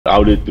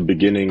How did the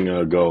beginning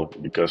go?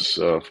 Because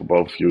for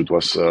both of you, it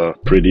was a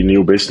pretty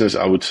new business,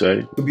 I would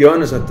say. To be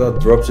honest, I thought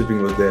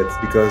dropshipping was dead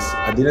because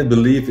I didn't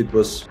believe it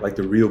was like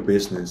the real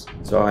business.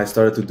 So I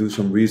started to do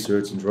some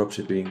research in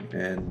dropshipping,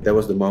 and that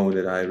was the moment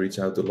that I reached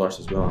out to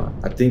Lars as well.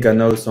 I think I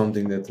noticed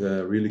something that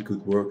really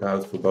could work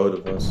out for both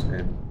of us,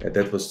 and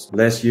that was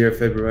last year,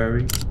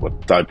 February.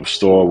 What type of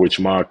store, which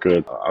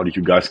market? How did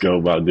you guys go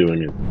about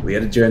doing it? We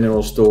had a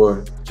general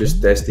store,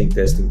 just testing.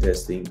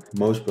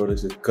 Most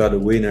products that got a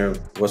winner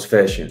was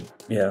fashion.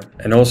 Yeah,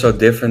 and also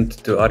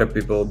different to other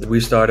people. We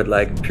started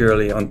like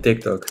purely on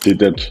TikTok. Did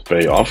that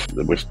pay off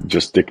with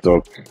just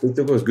TikTok?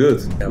 TikTok was good.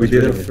 Yeah, we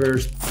did really our good.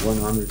 first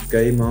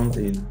 100K month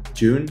in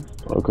June.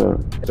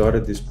 Okay.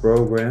 Started this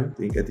program, I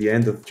think at the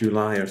end of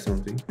July or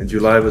something. And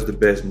July was the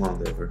best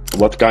month ever.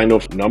 What kind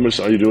of numbers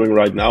are you doing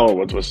right now? Or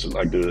what was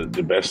like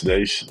the best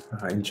days?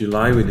 In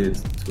July we did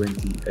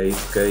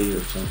 28K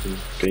or something.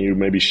 Can you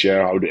maybe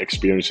share how the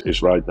experience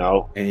is right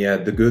now? And yeah,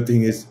 the good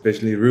thing is,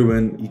 especially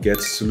Ruben, he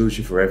gets a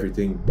solution for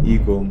everything.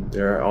 E-com,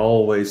 there are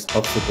always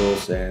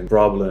obstacles and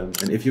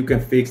problems. And if you can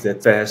fix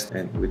that fast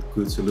and with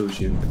good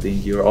solution, I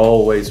think you're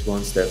always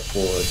one step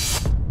forward.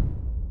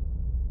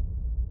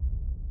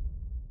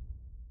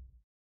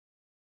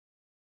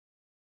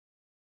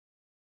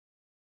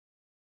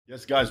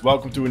 Yes, guys,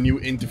 welcome to a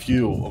new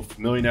interview of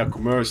Millionaire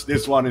Commerce.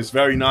 This one is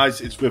very nice.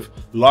 It's with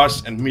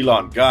Lars and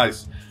Milan.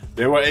 Guys,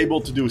 they were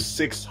able to do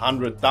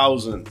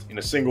 600,000 in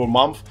a single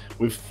month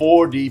with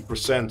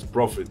 40%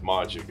 profit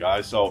margin,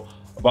 guys. So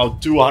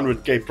about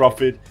 200K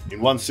profit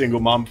in one single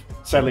month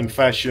selling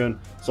fashion.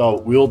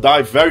 So we'll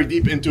dive very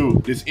deep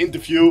into this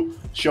interview,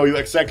 show you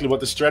exactly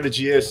what the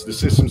strategy is, the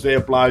systems they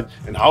applied,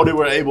 and how they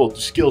were able to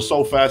scale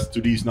so fast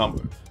to these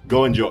numbers.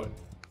 Go enjoy.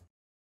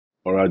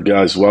 All right,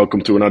 guys,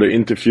 welcome to another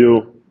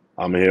interview.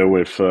 I'm here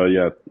with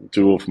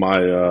two of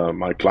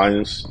my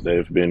clients.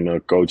 They've been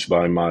coached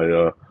by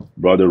my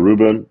brother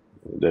Ruben.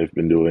 They've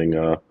been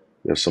doing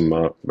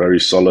some very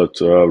solid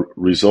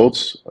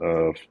results.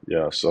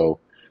 So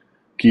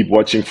keep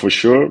watching for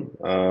sure.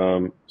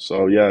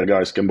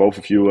 Guys, can both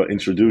of you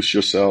introduce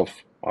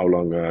yourself? How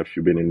long have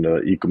you been in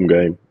the e-com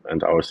game,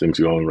 and how are things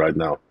going right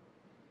now?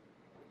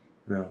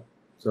 Yeah,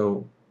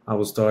 so I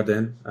will start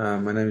then.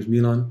 My name is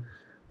Milan.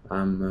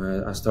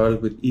 I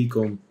started with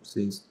e-com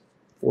since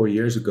 4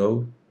 years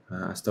ago.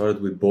 I started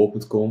with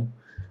bol.com.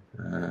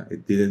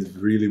 It didn't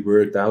really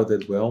work out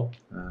that well.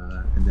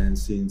 And then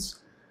since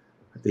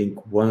I think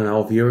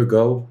 1.5 years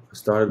ago, I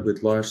started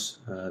with Lars,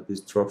 this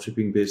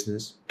dropshipping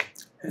business.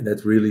 And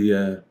that really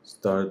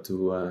started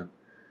to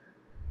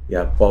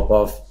pop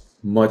off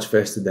much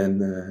faster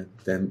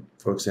than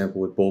for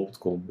example with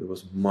bol.com. It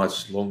was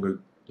much longer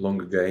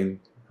game.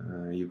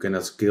 You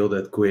cannot scale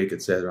that quick,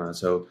 etc.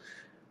 So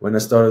when I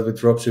started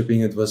with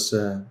dropshipping, it was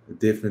a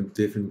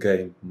different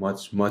game,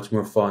 much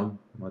more fun,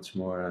 much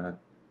more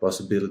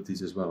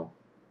possibilities as well.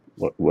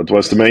 What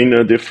was the main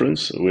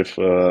difference with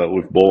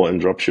bol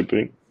and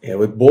dropshipping? Yeah,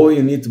 with bol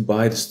you need to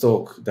buy the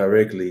stock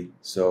directly,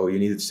 so you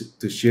need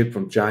to ship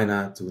from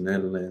China to the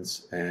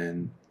Netherlands,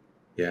 and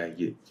yeah,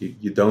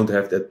 you don't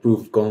have that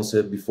proof of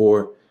concept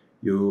before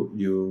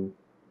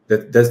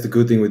that's the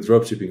good thing with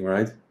dropshipping,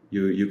 right?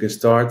 You can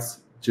start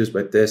just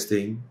by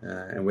testing,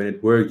 and when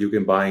it works, you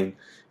can buy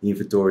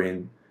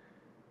inventory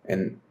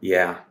and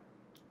yeah,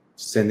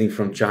 sending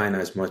from China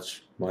is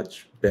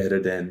much better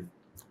than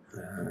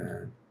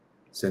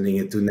sending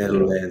it to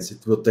Netherlands.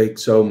 It will take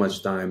so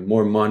much time,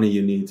 more money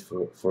you need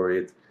for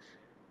it,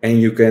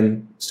 and you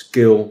can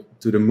scale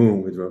to the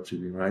moon with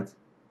dropshipping, right?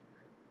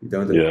 You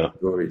don't have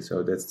inventory,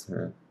 so that's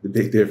the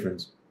big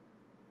difference.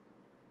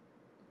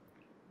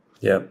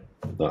 Yeah.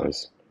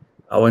 Nice.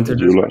 I'll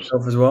introduce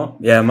myself as well.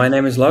 Yeah, my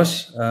name is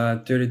Lars,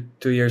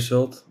 32 years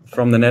old,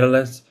 from the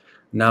Netherlands.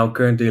 Now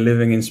currently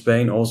living in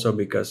Spain, also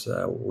because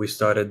we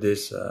started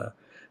this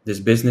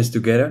business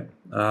together.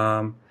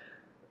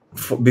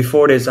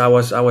 Before this, I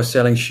was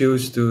selling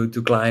shoes to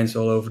clients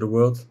all over the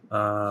world,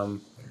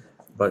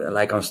 but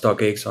like on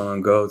StockX,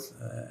 on Goat,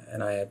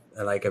 and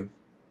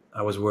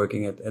I was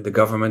working at the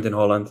government in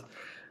Holland.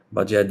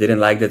 But yeah, didn't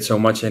like that so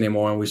much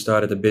anymore, and we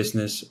started a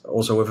business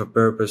also with a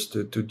purpose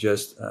to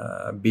just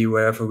be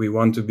wherever we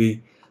want to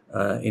be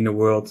in the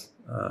world,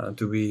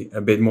 to be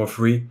a bit more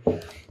free.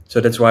 So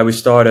that's why we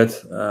started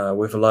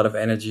with a lot of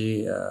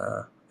energy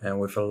and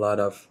with a lot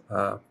of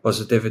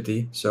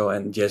positivity. So,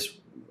 and just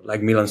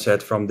like Milan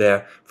said, from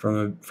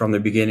the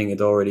beginning, it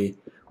already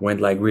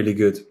went like really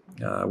good.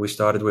 We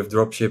started with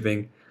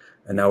dropshipping,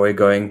 and now we're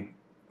going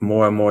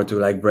more and more to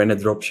like branded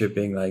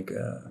dropshipping, like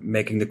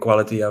making the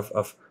quality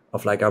of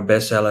like our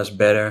best sellers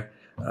better,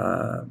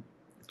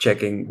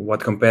 checking what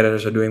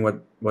competitors are doing,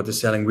 what is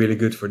selling really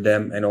good for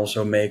them, and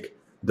also make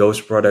those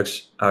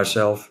products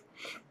ourselves.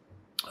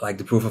 Like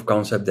the proof of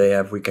concept they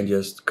have, we can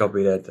just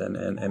copy that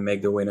and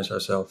make the winners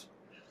ourselves.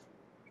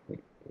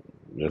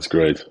 That's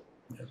great.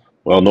 Yeah.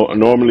 Well,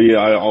 normally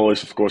I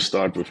always, of course,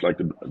 start with like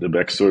the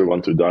backstory. I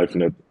want to dive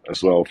in it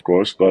as well, of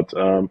course. But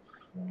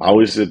how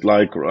is it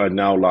like right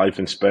now, live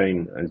in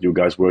Spain, and you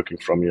guys working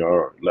from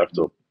your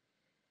laptop?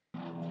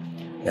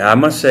 Yeah, I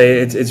must say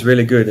it's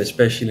really good,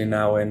 especially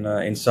now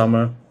in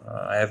summer.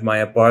 I have my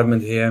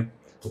apartment here,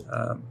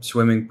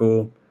 swimming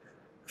pool,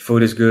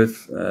 food is good,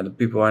 the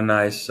people are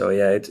nice. So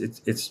yeah,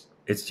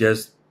 it's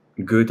just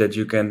good that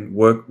you can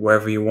work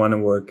wherever you want to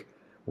work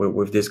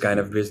with this kind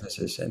of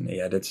businesses, and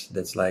yeah,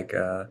 that's like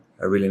a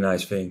really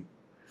nice thing.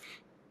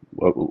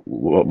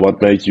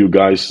 What made you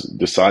guys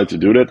decide to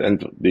do that?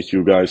 And did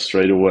you guys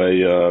straight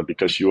away,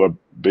 because you are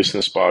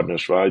business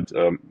partners, right?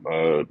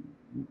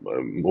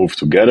 Move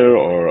together,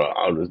 or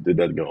how did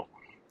that go?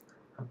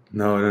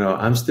 No, no, no.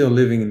 I'm still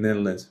living in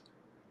Netherlands.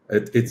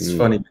 It's Mm.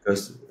 funny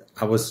because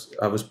I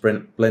was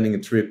planning a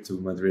trip to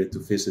Madrid to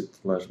visit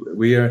Lars.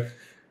 We are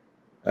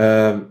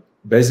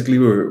basically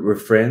we're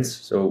friends,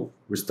 so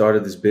we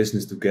started this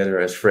business together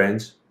as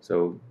friends.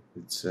 So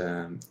it's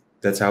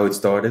that's how it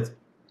started.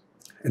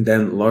 And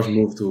then Lars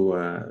moved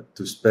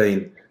to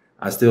Spain.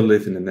 I still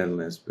live in the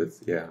Netherlands, but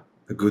yeah,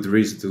 a good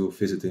reason to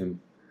visit him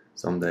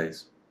some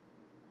days.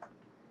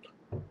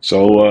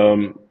 So,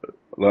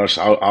 Lars,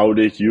 how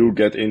did you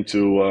get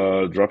into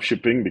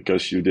dropshipping?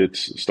 Because you did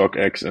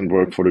StockX and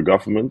work for the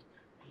government.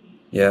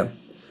 Yeah.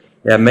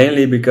 Yeah,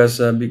 mainly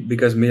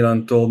because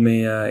Milan told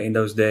me in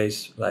those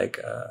days, like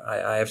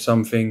I have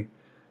something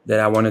that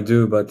I want to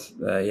do, but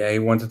yeah, he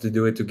wanted to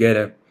do it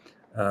together.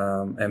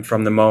 And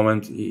from the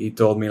moment he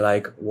told me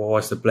like what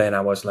was the plan,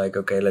 I was like,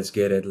 okay, let's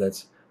get it,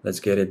 let's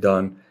get it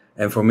done.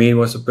 And for me, it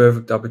was a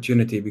perfect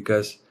opportunity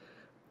because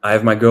I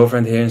have my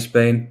girlfriend here in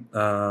Spain,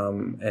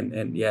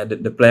 and yeah,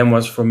 the plan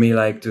was for me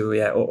like to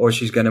yeah, or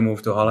she's gonna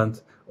move to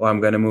Holland, or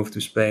I'm gonna move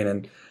to Spain,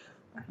 and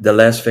the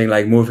last thing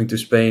like moving to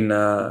Spain,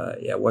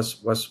 yeah,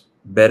 was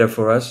better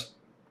for us.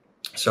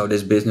 So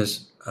this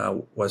business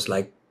was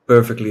like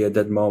perfectly at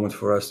that moment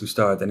for us to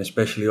start, and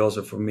especially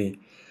also for me.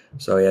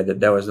 So yeah,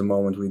 that was the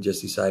moment we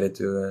just decided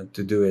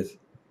to do it.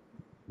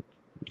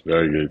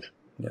 Very good.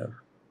 Yeah.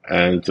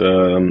 And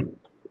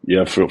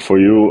yeah, for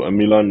you,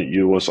 Milan,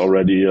 you was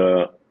already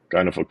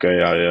kind of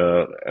okay.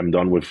 I am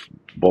done with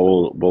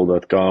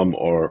bol.com,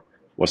 or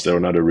was there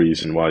another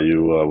reason why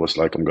you was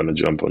like, I'm gonna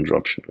jump on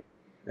dropshipping?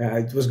 Yeah,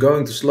 it was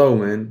going too slow,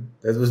 man.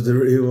 That was the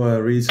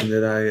real reason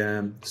that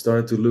I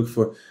started to look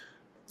for.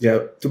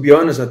 Yeah, to be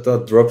honest, I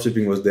thought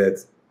dropshipping was dead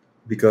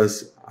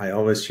because I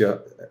always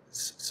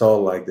saw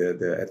like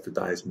the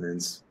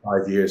advertisements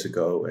 5 years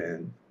ago,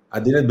 and I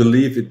didn't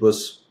believe it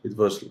was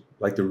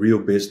like the real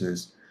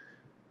business.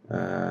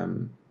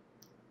 Um,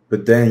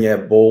 but then,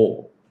 yeah,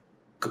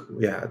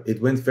 yeah,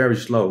 it went very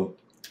slow.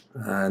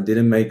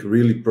 Didn't make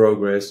really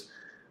progress.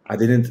 I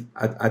didn't.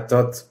 I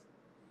thought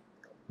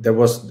I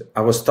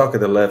was stuck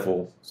at a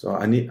level, so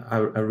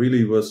I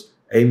really was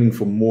aiming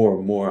for more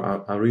and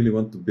more. I really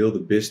want to build a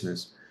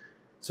business.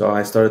 So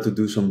I started to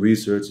do some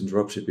research in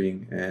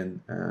dropshipping,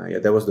 and yeah,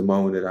 that was the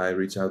moment that I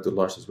reached out to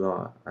Lars as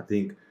well. I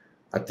think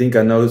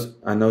I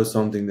know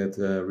something that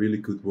really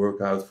could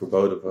work out for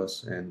both of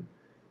us, and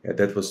yeah,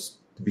 that was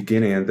the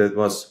beginning, and that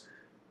was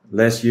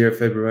last year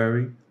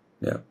February,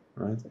 Yeah.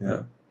 right? Yeah,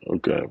 Yeah.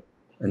 Okay.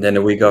 And then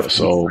the week Yeah. after,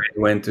 So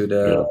we went to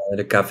yeah,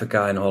 the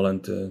KVK in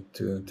Holland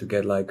to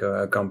get like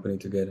a company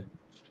together,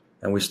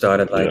 and we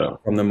started like yeah.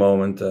 from the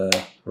moment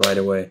right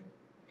away.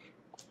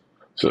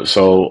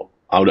 So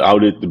how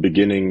did the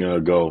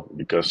beginning go?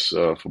 Because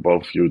for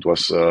both of you, it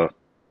was a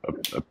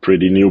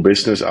pretty new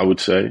business, I would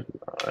say.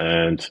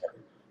 And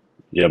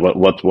yeah,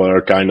 what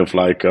were kind of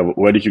like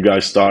where did you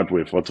guys start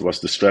with? What was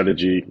the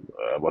strategy?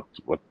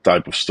 What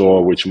type of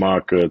store? Which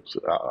market?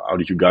 How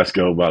did you guys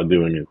go about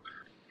doing it?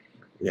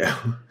 yeah.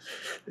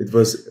 It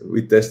was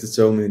we tested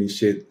so many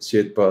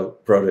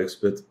products,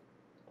 but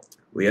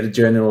we had a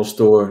general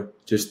store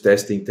just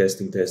testing,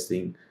 testing,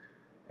 testing,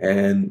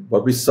 and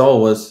what we saw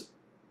was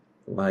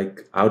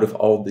like out of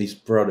all these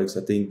products,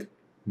 I think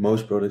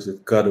most products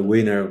that got a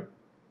winner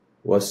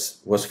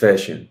was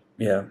fashion.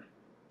 Yeah.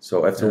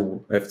 So Yeah.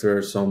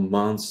 after some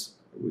months,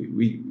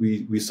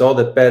 we saw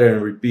that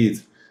pattern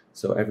repeat.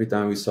 So every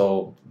time we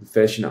saw the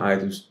fashion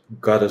items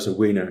got us a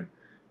winner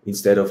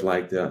instead of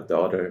like the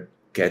other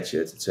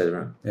gadgets,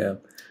 etc. Yeah.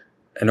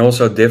 And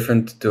also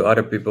different to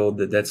other people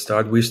that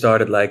start. We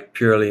started like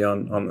purely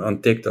on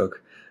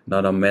TikTok,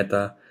 not on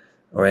Meta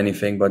or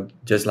anything, but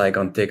just like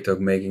on TikTok,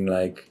 making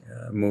like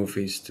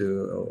movies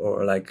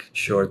or like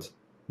short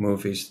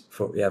movies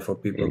for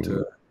people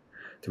Mhm.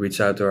 to reach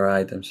out to our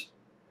items.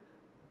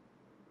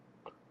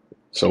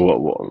 So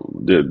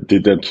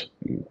did that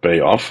pay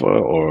off,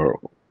 or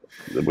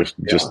with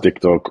just Yeah,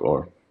 TikTok,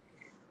 or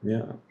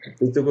yeah.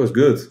 TikTok was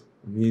good.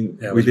 I mean,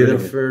 Yeah, it we was did really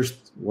our good.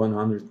 first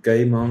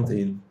 100K month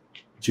in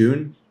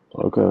June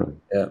okay,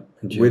 Yeah,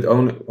 in with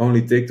June.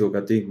 only TikTok.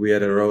 I think we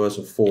had a ROAS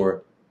of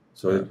 4,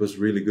 so Yeah, it was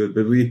really good.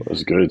 But we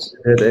that's good.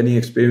 had any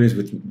experience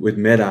with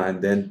Meta,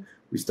 and then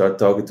we start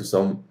talking to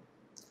some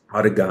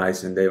other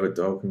guys, and they were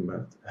talking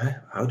about, "Huh,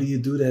 how do you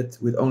do that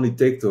with only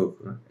TikTok?"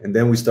 And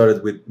then we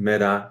started with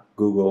Meta,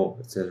 Google,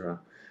 etc.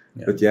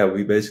 yeah, But yeah,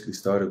 we basically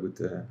started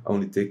with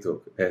only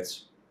TikTok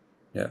ads.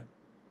 yeah.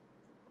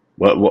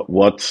 What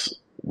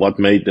what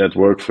made that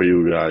work for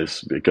you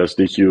guys? Because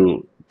did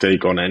you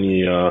take on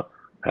any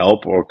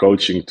help or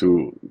coaching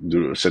to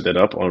set that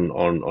up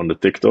on the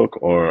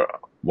TikTok, or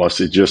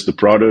was it just the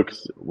product?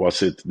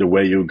 Was it the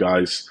way you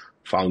guys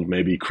found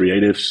maybe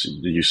creatives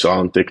that you saw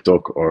on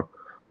TikTok, or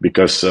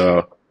because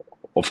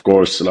of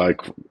course,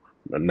 like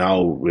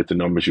now with the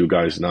numbers you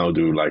guys now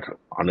do, like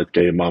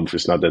 100K a month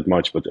is not that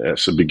much, but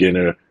as a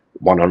beginner,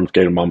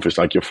 100K a month is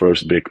like your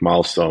first big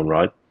milestone,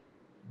 right?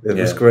 That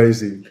was Yeah.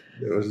 crazy.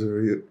 That was a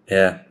real.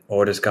 Yeah,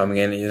 orders coming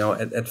in.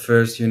 At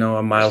first, a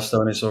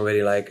milestone is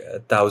already like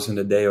 1,000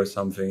 a day or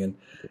something, and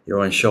you're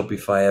on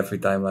Shopify every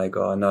time, like,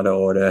 oh, another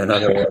order,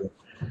 another order,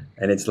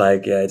 and it's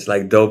like, yeah, it's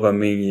like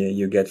dopamine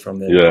you get from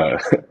that. Yeah.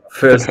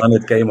 First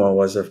 100K more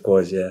was, of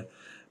course, yeah,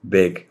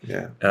 big.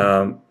 Yeah.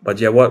 But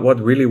yeah, what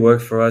really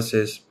worked for us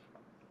is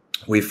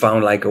we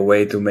found like a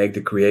way to make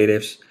the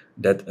creatives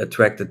that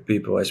attracted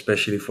people,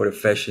 especially for the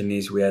fashion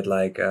niche. We had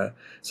like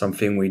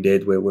something we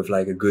did with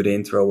like a good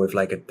intro with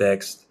like a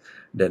text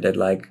that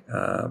like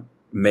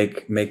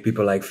make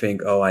people like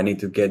think, oh, I need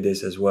to get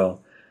this as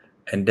well.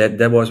 And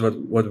that was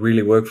what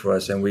really worked for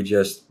us, and we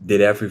just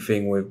did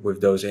everything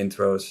with those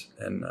intros.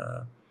 And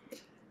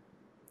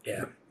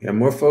Yeah,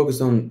 more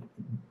focused on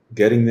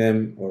getting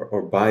them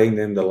or buying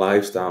them the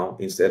lifestyle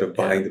instead of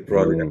buying the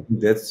product.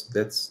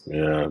 That's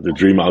Yeah, the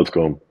dream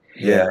outcome.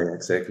 yeah,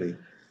 exactly.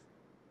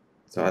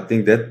 So I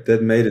think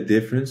that made a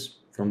difference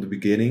from the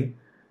beginning,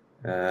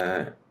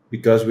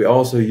 because we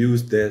also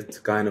used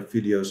that kind of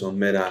videos on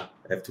Meta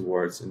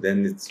afterwards, and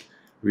then it's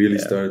really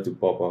started to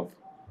pop off.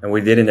 And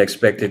we didn't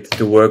expect it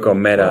to work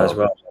on Meta Wow. as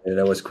well. Yeah,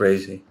 that was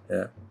crazy.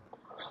 Yeah.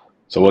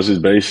 So was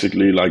it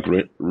basically like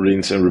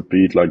rinse and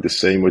repeat, like the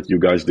same what you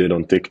guys did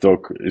on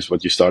TikTok is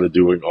what you started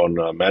doing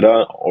on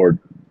Meta, or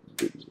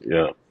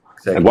yeah?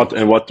 Exactly.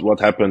 And what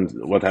happened?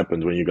 What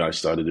happened when you guys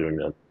started doing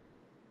that?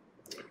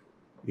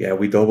 Yeah,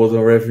 we doubled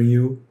our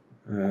revenue.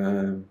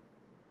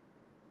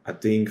 I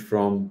think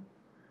from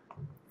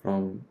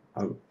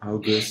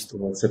August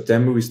or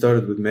September we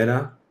started with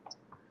Meta.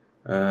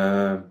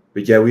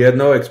 But yeah, we had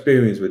no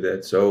experience with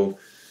that. So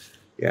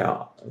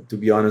yeah, to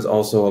be honest,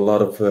 also a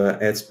lot of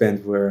ad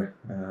spend were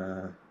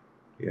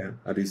yeah,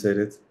 how do you say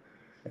that?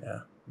 Yeah.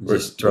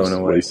 Just thrown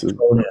away. Wasted.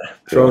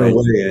 Thrown Yeah.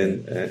 away,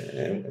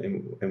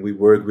 and we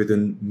work with a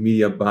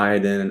media buyer,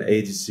 then an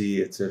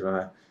agency,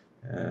 etc.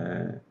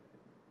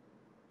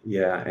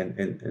 Yeah,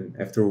 and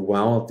after a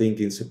while, I think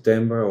in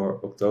September or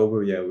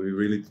October, yeah, we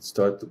really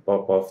start to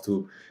pop off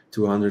to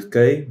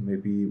 200K,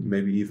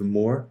 maybe even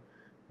more.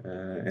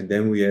 And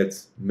then we had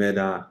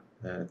Meta,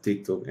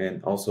 TikTok,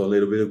 and also a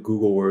little bit of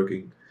Google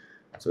working.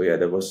 So yeah,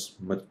 that was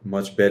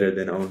much better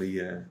than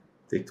only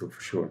TikTok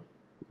for sure.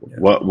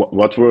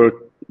 What were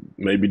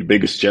maybe the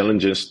biggest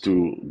challenges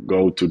to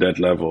go to that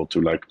level,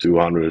 to like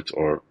 200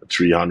 or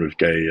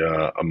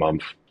 300K a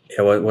month?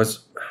 Yeah, what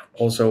was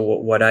also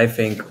what I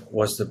think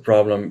was the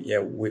problem. Yeah,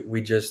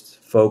 we just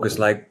focused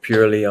like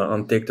purely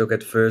on TikTok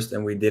at first,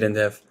 and we didn't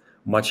have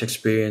much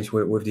experience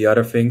with the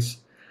other things.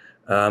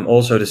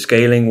 Also, the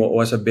scaling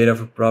was a bit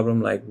of a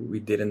problem. Like we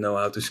didn't know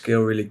how to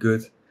scale really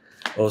good.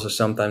 Also,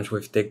 sometimes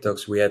with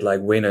TikToks we had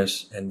like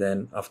winners, and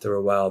then after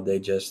a while they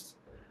just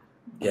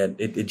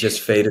it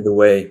just faded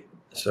away.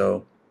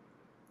 So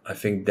I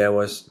think that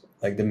was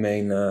like the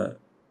main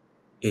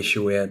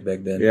issue we had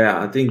back then.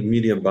 Yeah, I think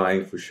media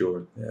buying for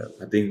sure. Yeah.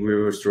 I think we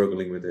were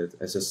struggling with it.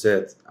 As I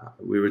said,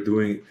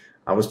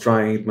 I was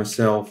trying it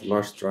myself.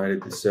 Lars tried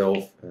it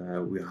himself.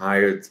 We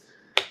hired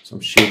some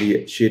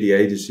shitty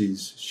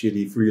agencies,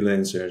 shitty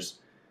freelancers.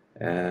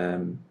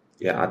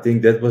 Yeah, I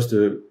think that was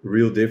the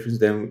real difference.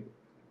 Then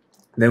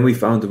we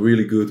found a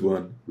really good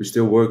one. We're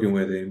still working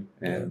with him,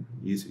 and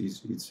he's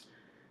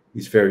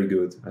very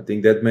good. I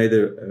think that made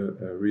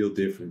a real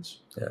difference.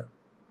 Yeah.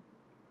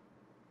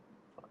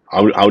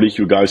 How did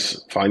you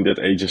guys find that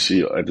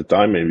agency at the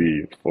time?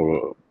 Maybe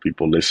for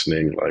people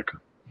listening, like,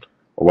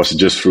 or was it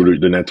just through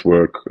the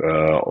network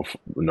of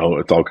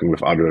talking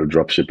with other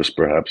dropshippers,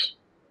 perhaps?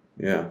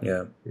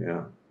 Yeah,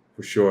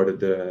 for sure.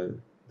 The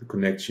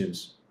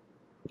connections.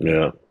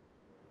 Yeah.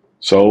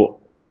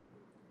 So,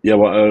 yeah.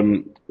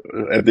 Well,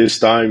 at this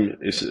time,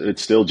 is it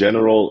still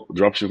general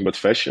dropshipping but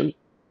fashion?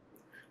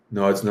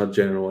 No, it's not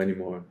general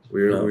anymore.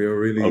 We are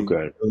really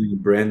Okay. building a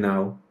brand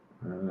now.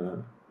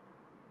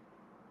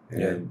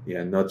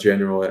 And not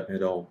general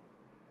at all.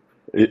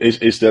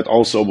 Is that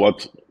also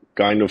what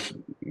kind of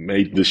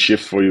made the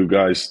shift for you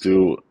guys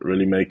to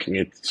really making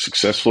it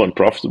successful and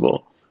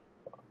profitable?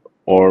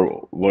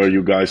 Or were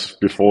you guys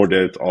before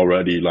that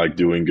already like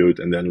doing good,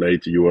 and then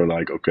later you were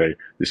like, okay,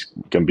 this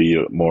can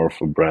be more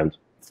of a brand?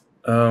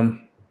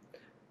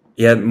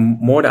 Yeah,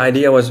 more the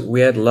idea was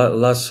we had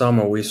last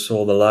summer we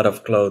sold a lot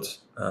of clothes,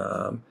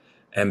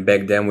 and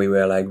back then we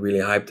were like really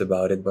hyped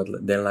about it. But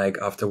then like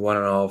after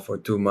 1.5 or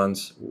 2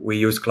 months, we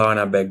used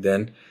Klarna back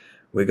then.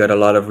 We got a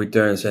lot of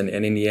returns, and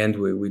in the end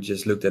we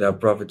just looked at our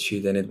profit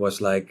sheet, and it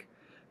was like,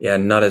 yeah,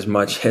 not as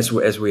much as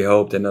we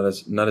hoped, and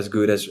not as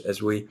good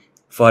as we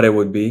thought it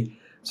would be.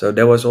 So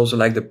that was also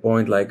like the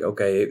point, like,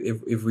 okay,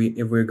 if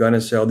we're gonna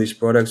sell these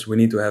products, we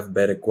need to have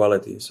better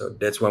quality. So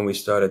that's when we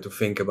started to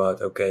think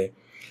about, okay,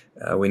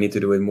 we need to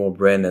do it more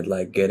branded,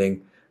 like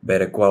getting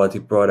better quality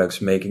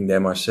products, making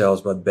them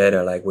ourselves, but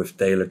better, like with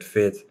tailored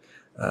fit,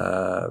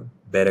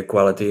 better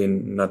quality,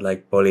 and not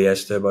like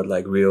polyester, but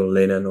like real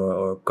linen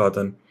or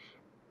cotton.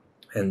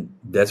 And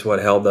that's what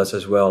helped us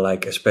as well,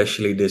 like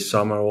especially this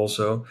summer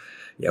also.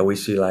 Yeah, we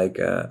see like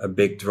a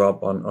big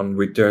drop on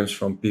returns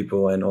from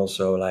people, and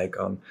also like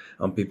on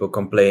people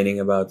complaining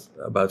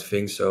about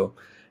things. So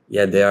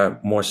yeah, they are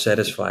more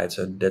satisfied.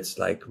 So that's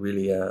like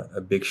really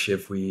a big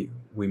shift we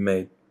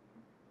made.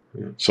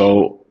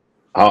 So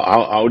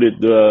how did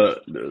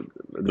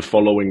the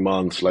following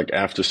months, like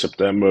after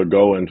September,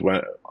 go? And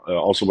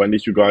when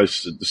did you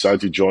guys decide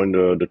to join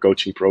the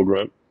coaching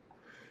program?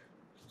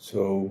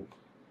 So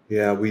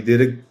yeah, we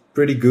did a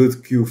pretty good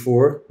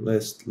Q4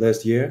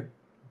 last year.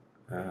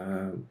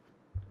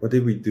 What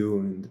did we do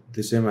in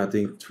December? I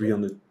think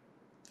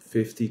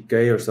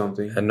 350K or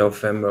something. And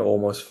November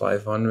almost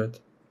 500,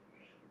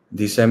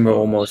 December Oh,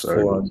 almost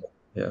very good. 400.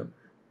 Yeah.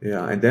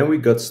 Yeah, and then we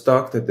got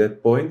stuck at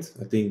that point.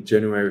 I think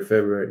January,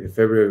 February.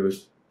 February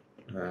was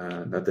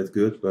not that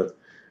good, but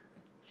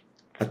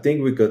I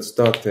think we got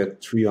stuck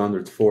at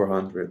 300,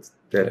 400,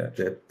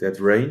 that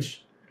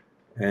range.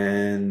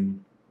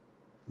 And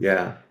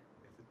yeah,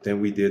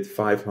 then we did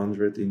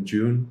 500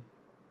 in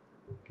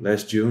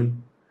last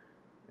June,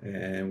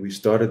 and we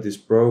started this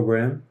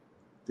program,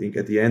 I think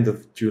at the end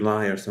of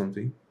July or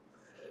something.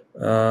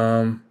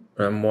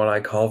 More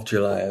like half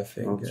July, I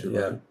think. Half July.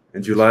 Yeah.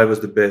 And July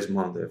was the best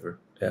month ever.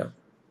 Yeah.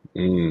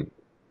 Mm.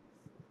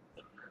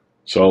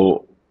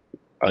 So,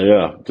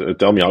 yeah,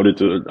 tell me, how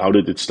did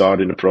it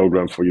start in the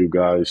program for you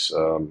guys?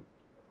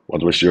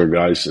 What was your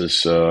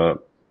guys'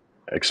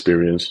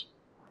 experience?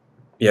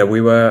 Yeah,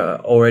 we were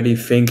already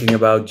thinking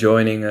about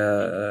joining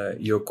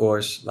your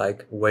course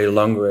like way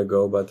longer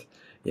ago, but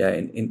yeah,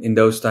 in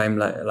those time,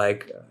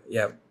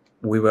 yeah,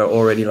 we were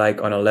already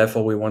like on a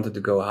level we wanted to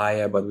go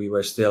higher, but we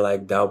were still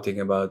like doubting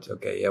about,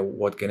 okay, yeah,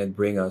 what can it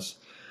bring us?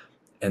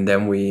 And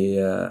then we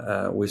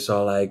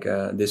saw like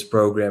this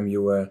program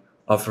you were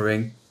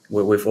offering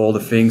with all the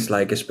things,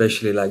 like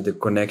especially like the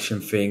connection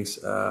things,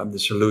 the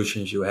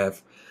solutions you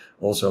have,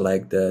 also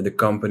like the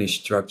company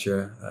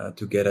structure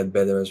to get it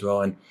better as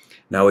well. And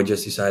now we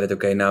just decided,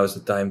 okay, now is the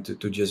time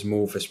to just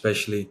move,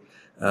 especially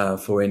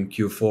for in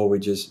Q4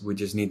 we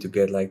just need to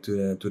get like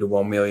to the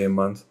 1 million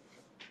month.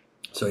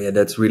 So yeah,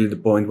 that's really the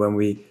point when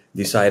we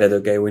decided,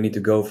 okay, we need to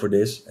go for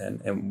this,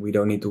 and we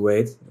don't need to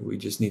wait, we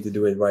just need to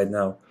do it right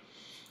now.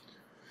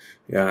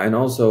 Yeah, and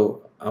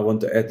also I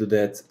want to add to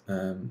that.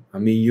 I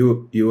mean,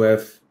 you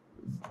have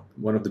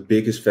one of the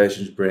biggest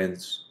fashion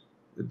brands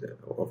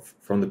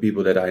from the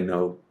people that I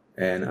know,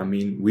 and I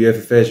mean, we have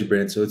a fashion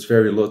brand, so it's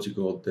very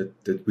logical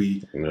that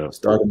we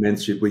start a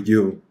mentorship with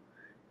you.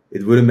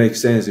 It wouldn't make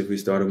sense if we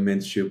start a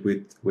mentorship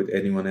with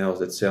anyone else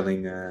that's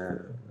selling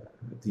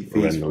TVs.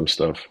 Random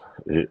stuff.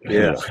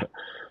 Yeah.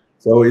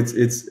 So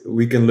it's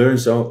we can learn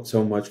so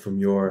much from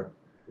your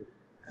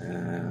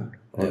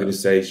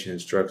organization,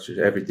 structures,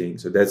 everything.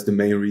 So that's the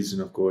main reason,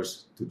 of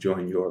course, to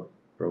join your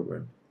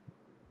program.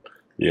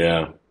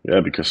 Yeah,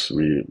 because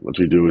what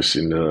we do is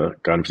in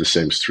kind of the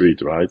same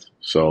street, right?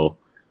 So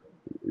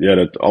yeah,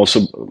 that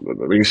also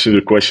brings to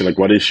the question, like,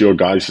 what is your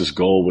guys'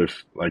 goal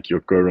with like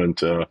your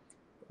current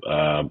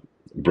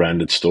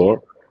branded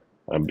store?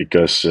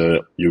 Because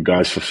you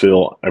guys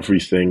fulfill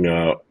everything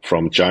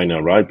from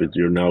China, right? But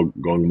you're now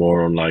going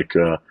more on like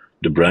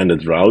the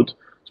branded route.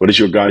 So what is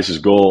your guys'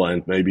 goal?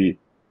 And maybe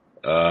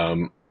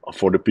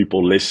for the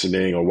people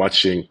listening or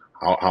watching,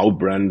 how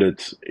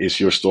branded is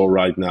your store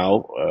right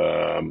now?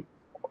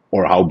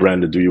 Or how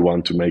branded do you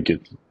want to make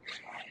it?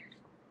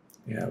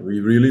 Yeah, we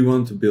really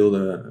want to build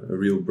a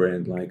real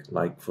brand,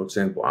 like for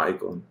example,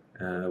 Icon.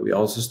 We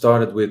also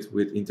started with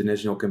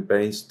international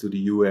campaigns to the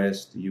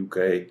US, the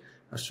UK,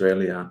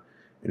 Australia,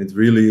 and it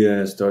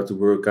really started to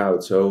work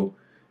out. So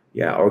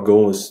yeah, our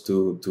goal is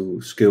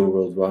to scale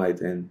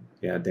worldwide, and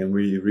yeah, then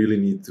we really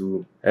need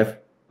to have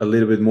a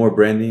little bit more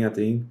branding, I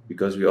think,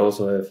 because we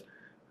also have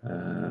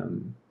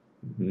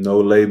no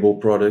label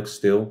products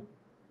still.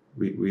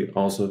 We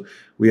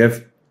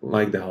have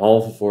like the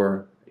half of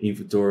our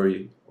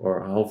inventory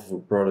or half of our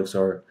products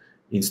are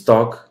in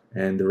stock,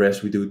 and the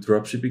rest we do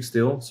dropshipping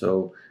still.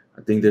 So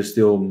I think there's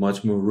still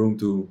much more room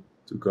to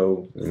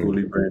go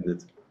fully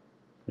branded.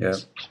 Yeah.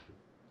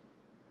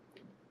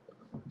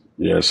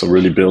 Yeah, so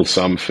really build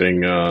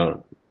something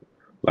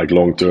like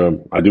long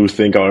term. I do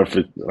think,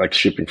 however, like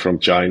shipping from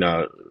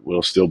China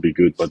will still be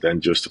good, but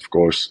then just of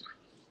course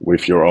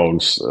with your own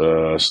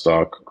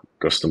stock,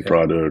 custom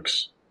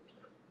products.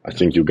 I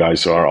think you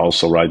guys are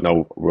also right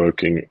now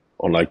working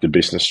on like the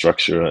business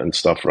structure and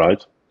stuff,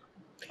 right?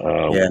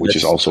 Which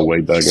is also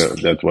way better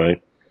that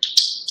way.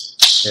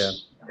 Yeah.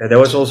 That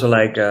was also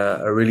like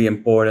a really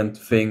important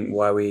thing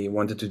why we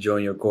wanted to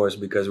join your course,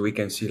 because we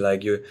can see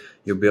like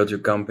you build your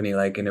company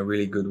like in a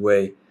really good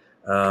way,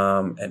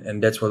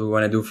 and that's what we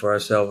want to do for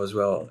ourselves as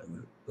well.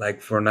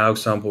 Like for now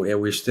example, yeah,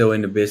 we're still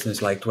in the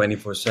business like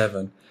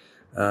 24/7,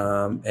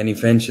 and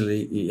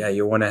eventually, yeah,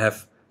 you want to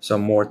have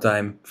some more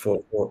time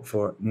for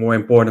more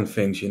important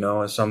things, you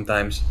know. And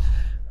sometimes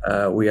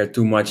we are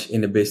too much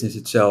in the business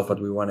itself, but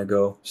we want to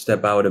go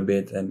step out a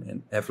bit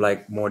and have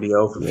like more the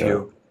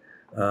overview.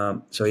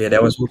 So yeah,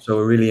 that was also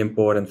a really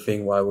important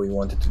thing why we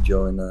wanted to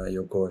join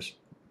your course.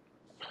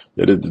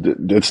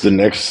 That's the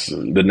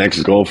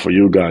next goal for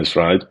you guys,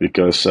 right?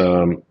 Because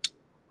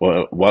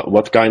well,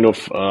 what kind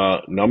of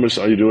numbers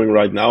are you doing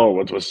right now, or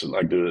what was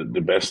like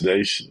the best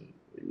days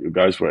you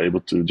guys were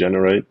able to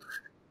generate?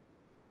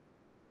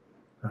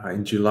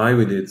 In July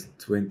we did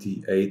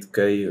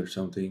 28K or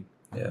something.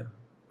 Yeah.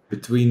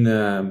 Between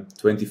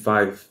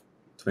 25,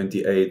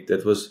 28.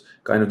 That was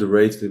kind of the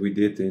rates that we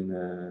did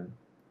in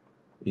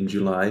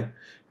July.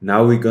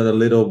 Now we got a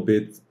little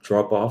bit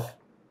drop off.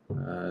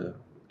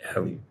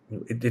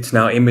 It's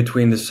now in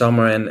between the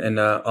summer and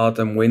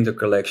autumn winter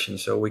collection,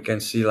 so we can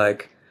see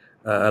like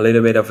a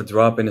little bit of a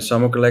drop in the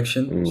summer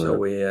collection. So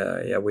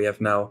we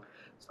have now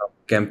some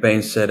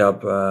campaigns set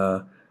up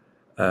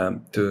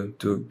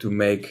to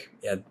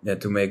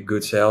make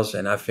good sales.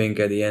 And I think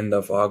at the end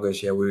of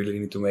August, we really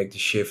need to make the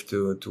shift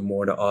to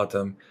more the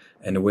autumn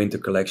and the winter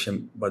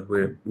collection. But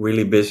we're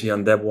really busy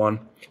on that one.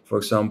 For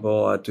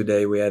example,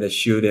 today we had a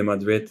shoot in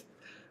Madrid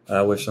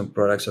with some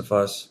products of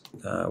us.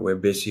 We're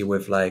busy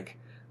with like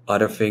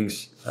other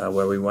things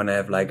where we want to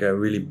have like a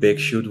really big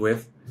shoot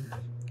with.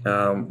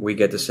 We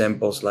get the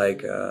samples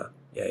like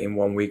in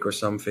 1 week or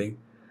something.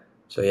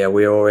 So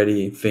we're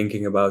already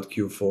thinking about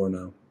Q4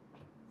 now.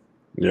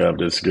 Yeah,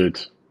 that's good.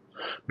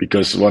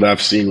 Because what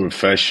I've seen with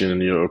fashion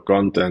and your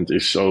content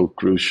is so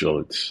crucial.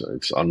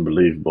 It's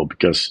unbelievable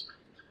because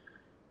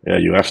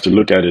you have to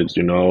look at it,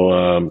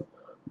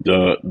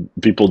 the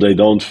people, they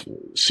don't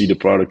see the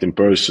product in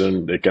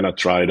person, they cannot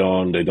try it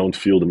on, they don't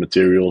feel the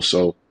material.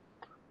 So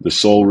the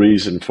sole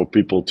reason for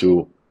people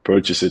to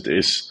purchase it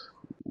is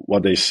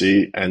what they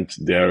see and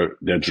their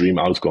dream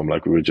outcome,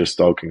 like we were just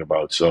talking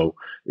about. So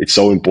it's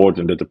so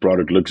important that the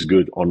product looks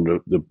good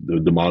on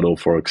the model,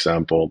 for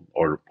example,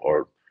 or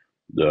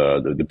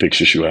the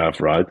pictures you have,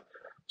 right?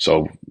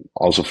 So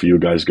also for you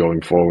guys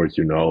going forward,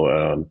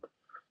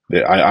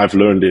 I've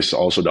learned this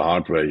also the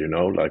hard way,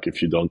 like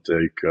if you don't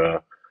take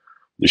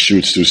the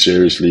shoots too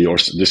seriously, or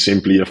the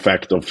simply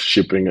effect of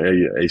shipping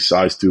a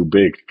size too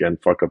big can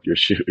fuck up your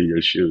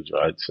shoes,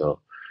 right? So,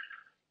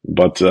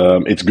 but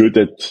it's good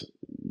that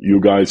you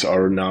guys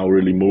are now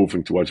really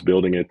moving towards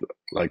building it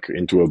like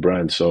into a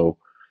brand. So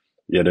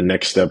the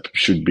next step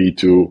should be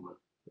to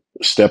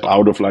step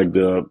out of like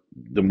the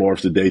more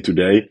of the day to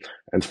day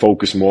and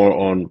focus more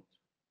on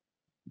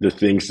the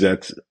things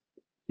that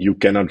you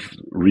cannot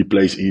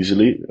replace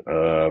easily.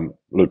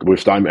 Look,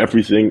 with time,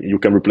 everything you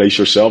can replace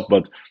yourself,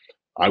 but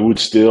I would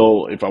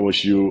still, if I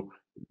was you,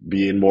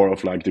 be in more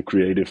of like the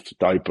creative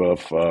type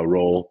of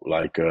role,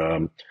 like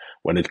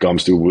when it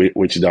comes to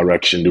which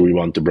direction do we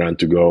want the brand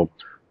to go,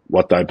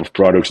 what type of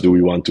products do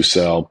we want to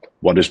sell,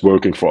 what is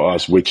working for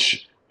us,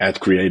 which ad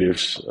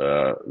creatives,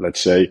 let's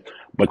say,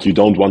 but you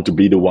don't want to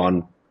be the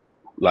one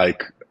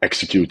like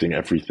executing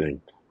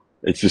everything.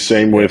 It's the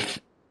same with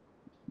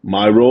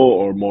my role,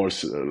 or more,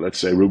 let's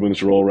say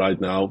Ruben's role right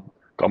now.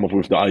 Come up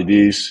with the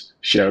ideas,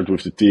 share it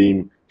with the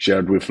team, share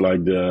it with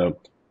like the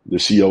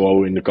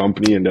COO in the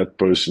company, and that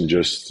person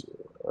just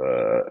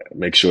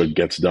make sure it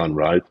gets done,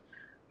 right?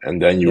 And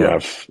then you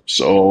have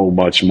so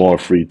much more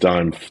free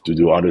time to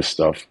do other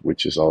stuff,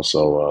 which is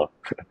also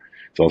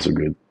it's also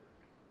good.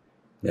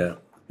 Yeah,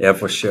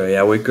 for sure.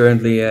 Yeah, we're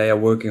currently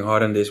working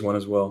hard on this one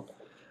as well.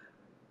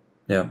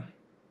 Yeah.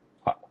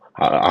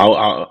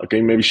 How can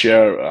you maybe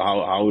share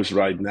how is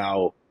right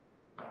now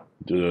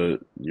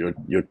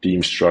your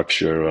team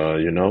structure?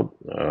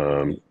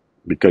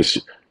 Because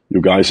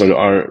you guys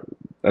are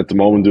at the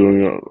moment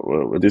doing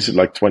what is it,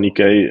 like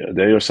 20K a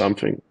day or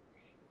something?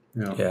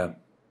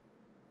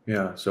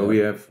 Yeah. So we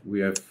have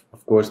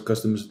of course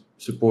customer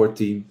support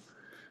team.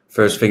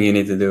 First thing you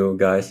need to do,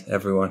 guys,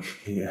 everyone.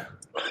 Yeah,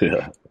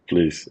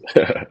 please.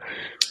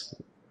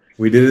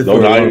 We did it.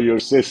 Don't hire your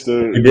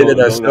sister. We did it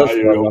ourselves. Don't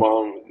hire your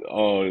mom.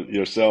 Oh,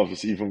 yourself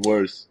is even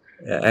worse.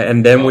 Yeah,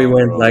 and then we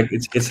went like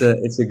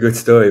it's a good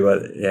story,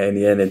 but in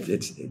the end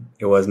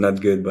it was not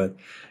good. But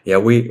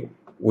we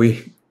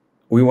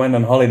went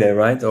on holiday,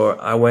 right? Or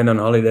I went on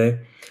holiday.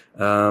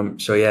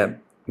 So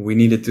we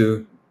needed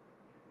to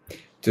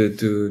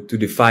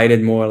divide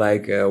it more.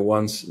 Like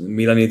once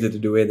Milan needed to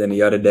do it, and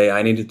the other day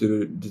I needed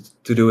to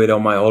do it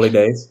on my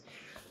holidays.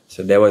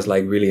 So that was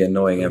like really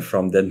annoying. And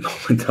from that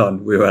moment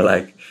on, we were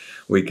like,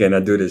 we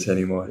cannot do this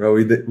anymore. Bro,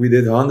 we did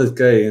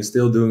 100K and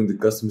still doing the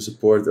customer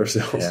support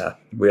ourselves. Yeah,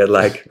 we had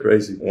like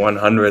crazy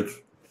 100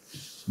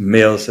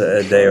 mails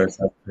a day or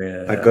something.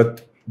 Yeah, I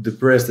got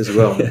depressed as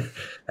well.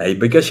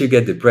 Because you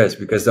get depressed,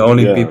 because the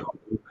only people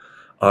who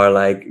are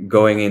like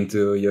going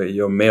into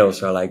your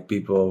mails are like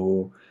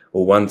people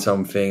who want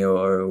something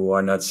or who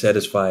are not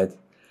satisfied.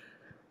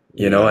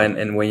 You know,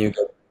 and when you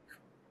get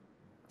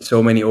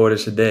so many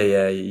orders a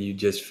day, you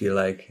just feel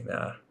like,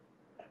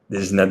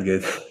 this is not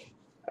good.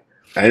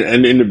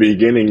 And in the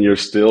beginning, you're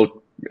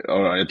still,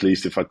 or at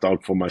least if I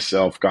talk for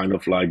myself, kind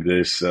of like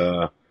this,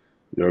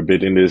 you're a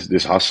bit in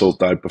this hustle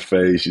type of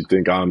phase. You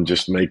think I'm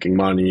just making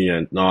money,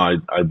 and no,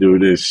 I do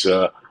this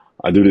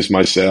I do this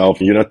myself.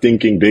 You're not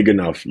thinking big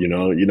enough, you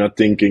know. You're not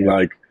thinking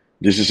like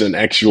this is an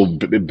actual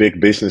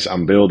big business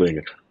I'm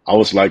building. I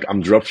was like,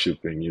 I'm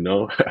dropshipping, you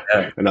know,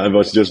 Yeah, and I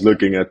was just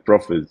looking at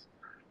profits.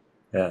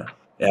 yeah,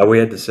 yeah. We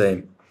had the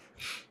same.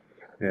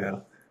 Yeah,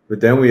 but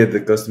then we had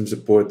the customer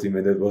support team,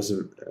 and that was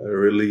a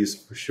release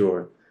for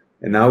sure.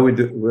 And now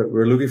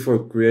we're looking for a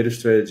creative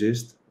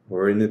strategist.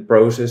 We're in the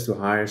process to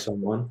hire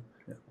someone,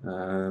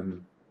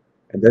 um,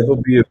 and that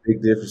will be a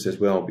big difference as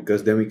well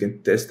because then we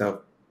can test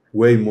out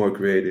way more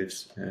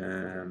creatives.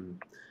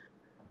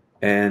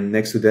 And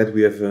next to that,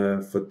 we have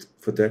a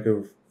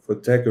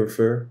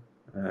photographer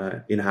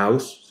in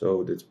house,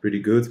 so that's pretty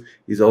good.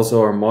 He's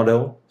also our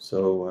model,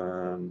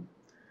 so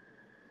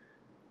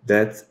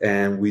that,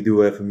 and we do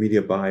have a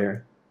media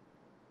buyer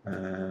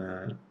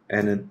and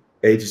an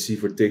agency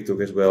for TikTok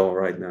as well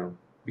right now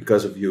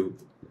because of you.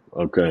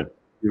 Okay.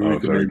 You Oh, very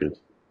recommend. good.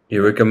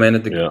 You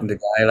recommended Yeah. the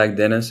guy like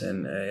Dennis,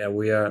 and yeah,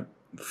 we are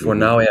for Mhm.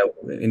 now. Yeah,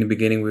 in the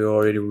beginning, we were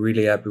already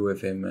really happy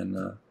with him, and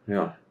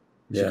Yeah,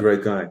 he's a yeah,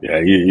 great guy.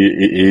 Yeah,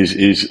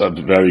 he's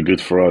very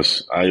good for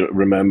us. I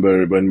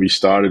remember when we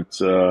started,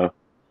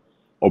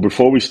 or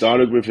before we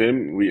started with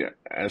him, we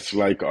asked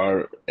like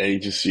our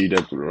agency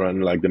that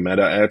run like the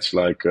meta ads,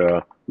 like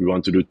we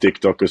want to do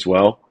TikTok as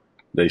well.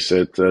 They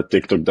said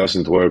TikTok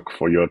doesn't work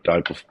for your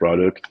type of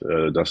product,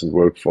 doesn't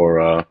work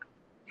for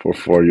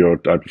your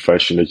type of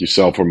fashion that you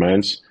sell for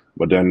men's.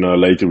 But then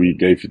later we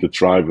gave it a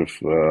try with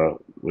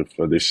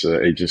this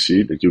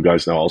agency that you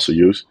guys now also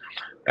use.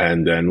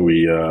 And then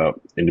we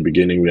in the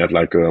beginning we had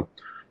like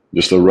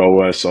just a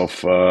ROAS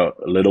of a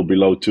little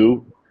below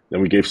 2.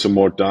 Then we gave some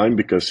more time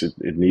because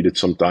it needed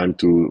some time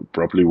to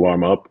properly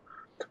warm up.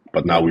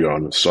 But now yeah, we are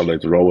on a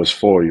solid ROAS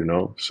 4, you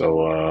know.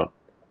 So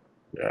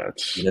yeah,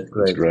 that's it's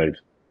great. great.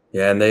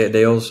 Yeah, and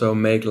they also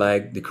make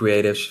like the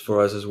creatives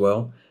for us as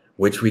well,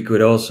 which we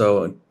could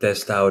also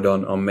test out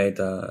on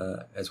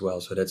Meta as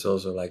well. So that's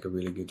also like a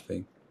really good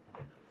thing.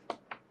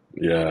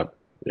 Yeah,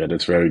 yeah,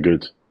 that's very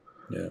good.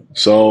 Yeah.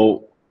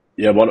 So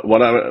yeah,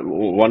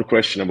 one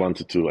question I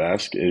wanted to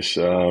ask is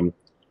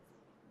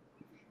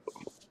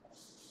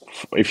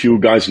if you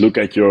guys look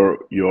at your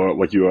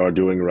what you are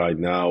doing right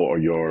now or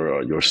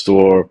your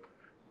store,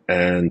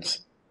 and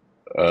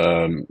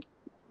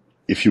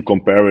if you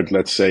compare it,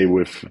 let's say,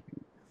 with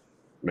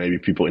maybe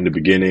people in the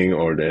beginning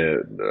or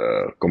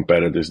the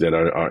competitors that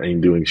are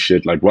ain't doing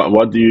shit, like what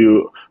would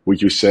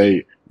you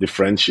say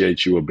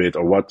differentiates you a bit,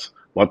 or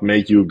what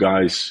made you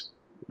guys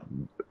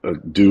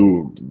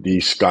do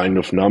these kind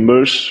of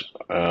numbers?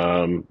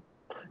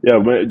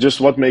 Yeah, just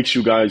what makes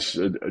you guys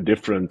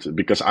different?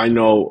 Because I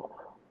know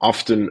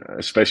often,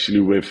 especially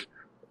with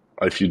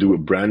if you do a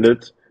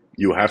branded,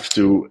 you have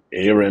to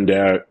here and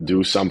there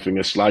do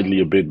something slightly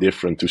a bit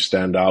different to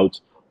stand out,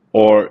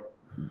 or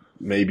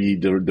maybe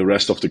the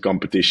rest of the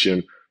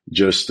competition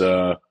just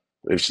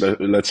if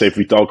let's say if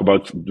we talk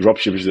about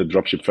dropshippers that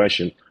dropship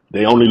fashion,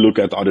 they only look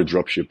at other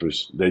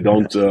dropshippers. They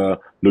don't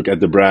look at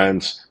the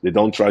brands. They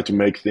don't try to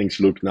make things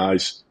look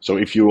nice. So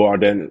if you are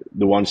then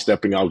the one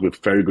stepping out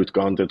with very good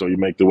content, or you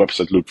make the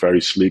website look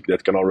very sleek,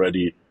 that can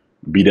already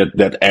be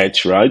that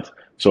edge, right?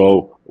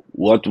 So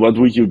what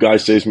would you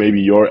guys say is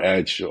maybe your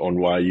edge on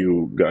why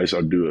you guys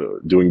are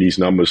doing these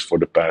numbers for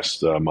the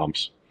past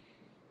months?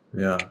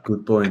 Yeah,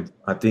 good point.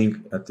 I think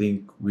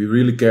we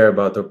really care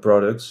about our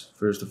products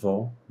first of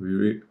all.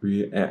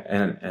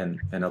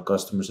 And our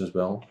customers as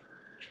well.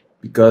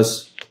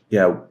 Because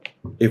yeah,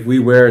 if we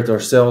wear it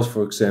ourselves,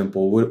 for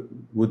example,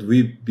 would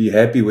we be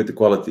happy with the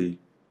quality?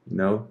 You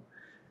know,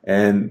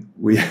 and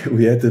we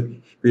we had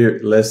to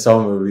last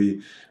summer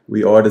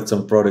we ordered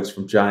some products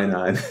from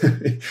China and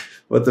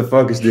what the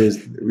fuck is this?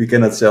 We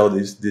cannot sell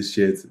this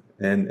shit.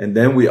 And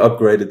then we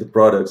upgraded the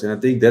products, and I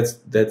think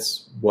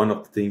that's one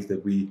of the things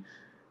that we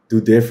do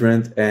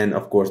different, and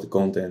of course the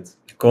content.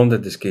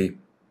 Content is key.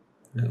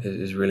 Yeah.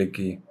 Is really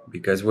key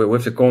because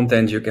with the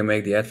content you can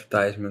make the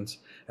advertisements,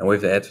 and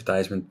with the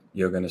advertisement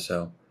you're gonna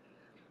sell.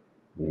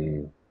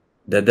 Mm,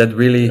 That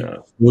really yeah.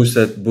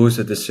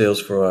 boosted the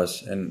sales for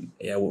us, and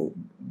yeah,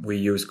 we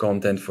use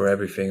content for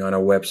everything on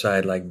our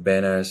website, like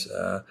banners,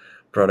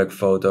 product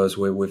photos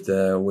with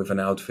an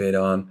outfit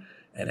on,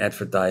 and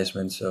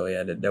advertisements. So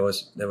yeah, that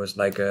was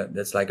like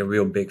that's like a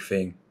real big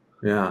thing.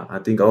 Yeah, I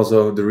think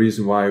also the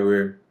reason why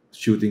we're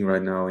shooting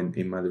right now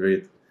in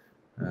Madrid,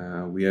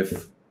 we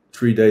have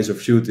 3 days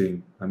of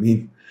shooting. I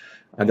mean,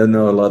 I don't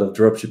know a lot of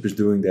dropshippers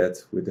doing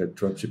that with their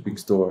dropshipping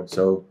store.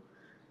 So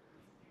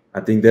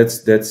I think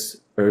that's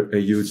a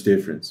huge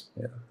difference.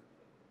 Yeah.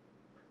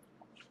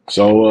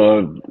 So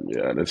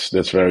yeah,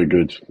 that's very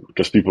good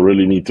because people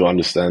really need to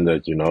understand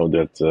that, you know,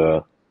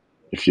 that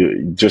if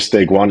you just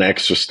take one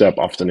extra step,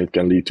 often it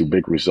can lead to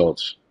big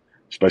results,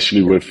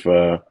 especially with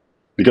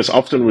because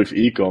often with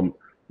ecom,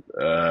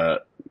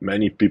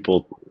 many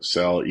people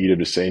sell either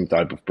the same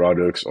type of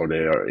products or they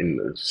are in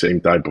the same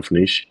type of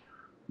niche,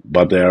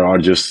 but there are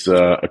just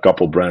a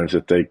couple brands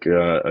that take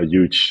a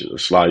huge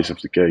slice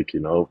of the cake, you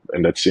know,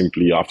 and that's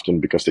simply often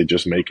because they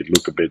just make it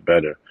look a bit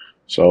better.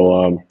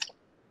 So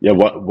yeah,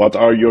 what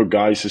are your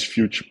guys'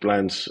 future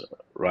plans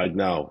right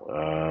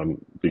now?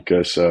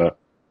 Because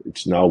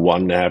it's now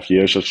 1.5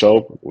 years or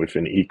so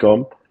within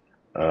ecom.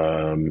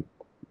 Um,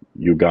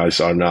 you guys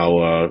are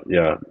now,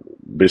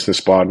 business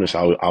partners.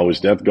 How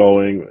is that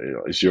going?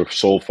 Is your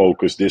sole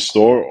focus this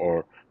store,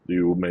 or do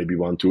you maybe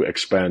want to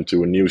expand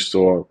to a new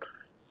store,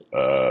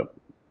 uh,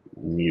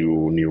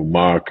 new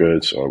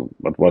markets, or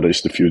what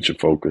is the future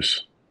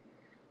focus?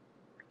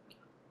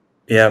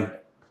 Yeah.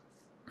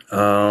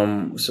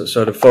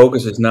 So the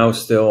focus is now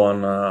still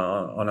on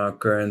our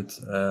current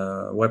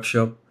web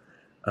shop.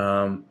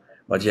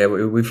 But yeah,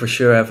 we for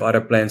sure have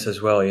other plans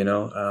as well, you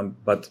know.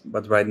 But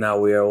right now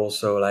we are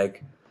also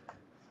like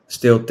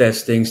still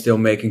testing, still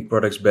making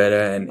products better,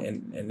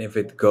 and if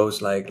it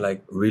goes like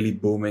really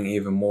booming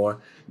even more,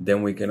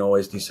 then we can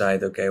always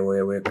decide, okay,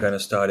 we're gonna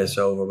start this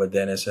over, but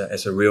then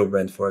as a real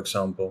brand, for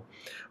example.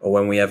 Or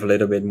when we have a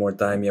little bit more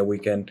time, yeah, we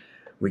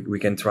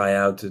can try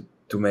out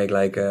to make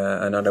like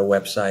another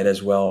website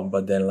as well,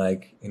 but then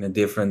like in a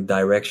different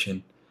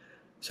direction.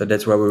 So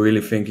that's what we're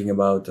really thinking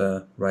about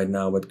right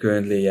now. But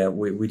currently, yeah,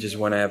 we just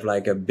want to have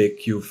like a big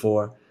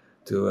Q4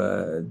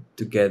 to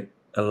get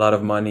a lot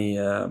of money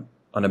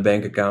on a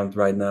bank account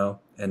right now,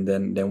 and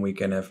then we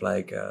can have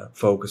like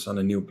focus on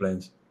the new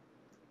plans.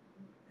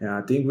 Yeah,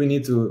 I think we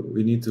need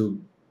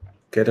to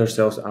get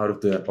ourselves out of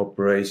the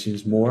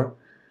operations more,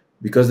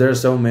 because there are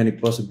so many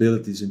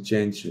possibilities and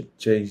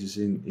changes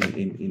in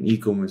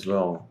e-com as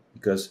well,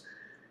 because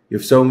you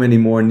have so many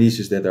more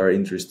niches that are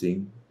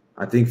interesting.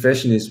 I think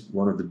fashion is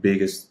one of the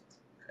biggest,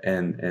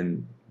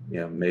 and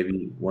yeah,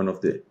 maybe one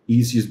of the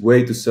easiest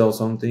way to sell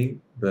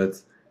something,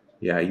 but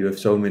yeah, you have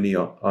so many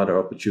other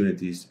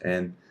opportunities.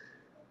 And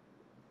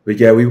but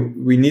yeah,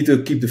 we need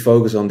to keep the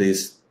focus on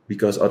this,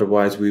 because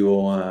otherwise we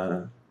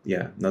will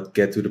yeah, not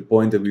get to the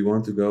point that we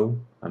want to go.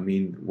 I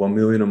mean, 1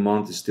 million a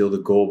month is still the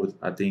goal, but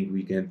I think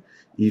we can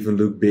even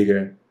look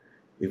bigger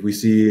if we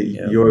see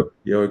Yeah,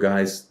 your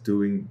guys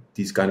doing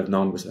these kind of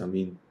numbers. I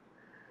mean,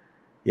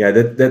 yeah,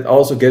 that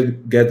also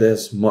get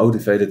us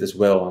motivated as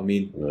well. I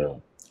mean, Yeah.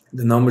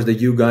 the numbers that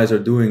you guys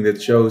are doing,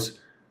 that shows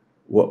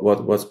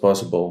what's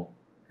possible.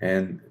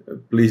 And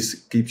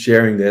please keep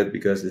sharing that,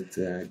 because it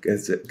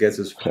gets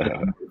us very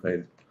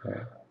motivated.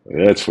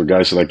 Yeah, it's for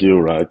guys like you,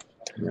 right?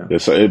 Yeah.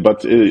 Yes,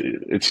 but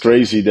it's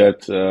crazy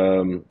that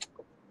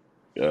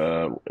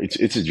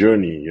it's a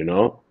journey, you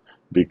know.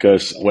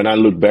 Because when I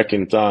look back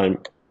in time,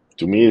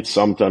 to me it's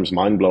sometimes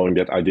mind blowing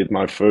that I did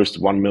my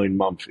first 1 million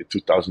month in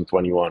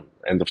 2021,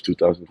 end of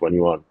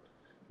 2021.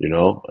 You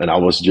know, and I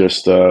was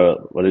just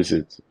what is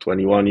it,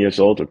 21 years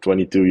old or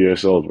 22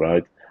 years old,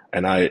 right?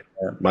 And yeah,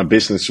 my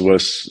business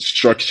was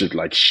structured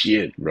like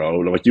shit,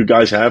 bro. What you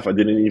guys have, I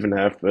didn't even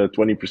have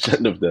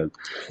 20% of that.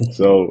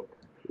 So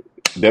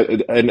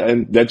that,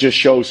 and that just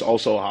shows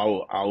also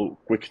how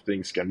quick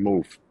things can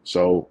move.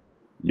 So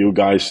you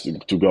guys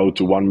to go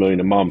to 1 million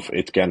a month,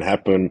 it can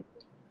happen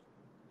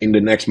in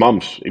the next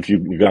month if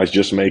you guys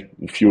just make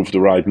a few of the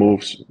right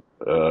moves.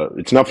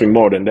 It's nothing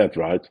more than that,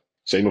 right?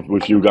 Same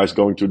with you guys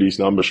going to these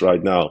numbers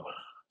right now.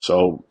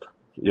 So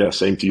yeah,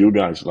 same to you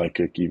guys. Like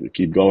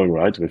keep going,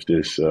 right, with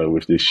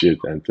this shit,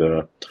 and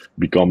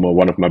become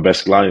one of my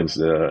best clients.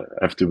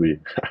 Have to be.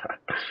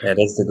 yeah,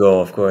 that's the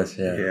goal, of course.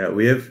 Yeah, Yeah,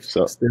 we have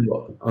So still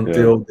yeah,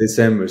 until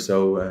December,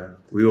 so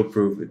we will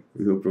prove it.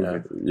 We will prove yeah,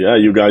 it. yeah.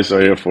 You guys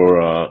are here for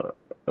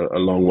a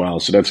long while,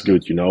 so that's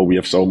good. You know, we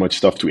have so much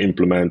stuff to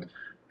implement,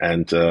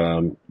 and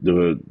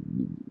the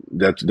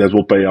that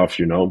will pay off.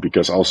 You know,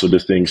 because also the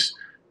things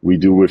we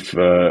do with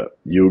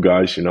you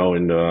guys, you know,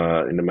 in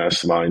the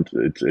mastermind,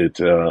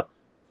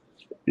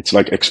 it's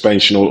like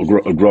expansional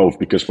growth.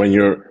 Because when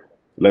you're,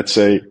 let's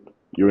say,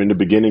 you're in the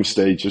beginning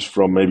stages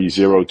from maybe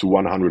 0 to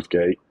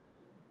 100K,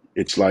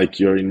 it's like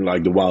you're in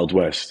like the Wild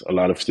West. A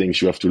lot of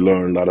things you have to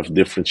learn, a lot of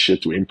different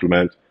shit to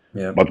implement.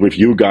 yeah, But with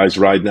you guys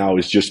right now,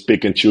 it's just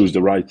pick and choose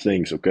the right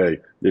things. Okay,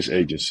 this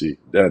agency,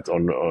 that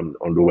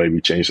on the way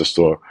we change the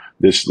store,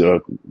 this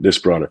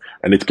product,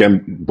 and it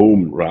can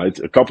boom, right?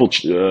 A couple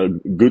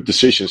good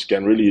decisions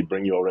can really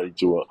bring you already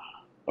to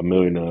a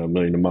million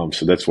a month.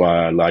 So that's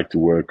why I like to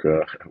work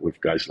with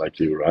guys like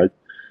you, right?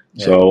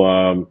 yeah. So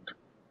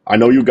I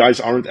know you guys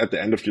aren't at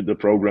the end of the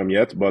program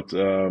yet, but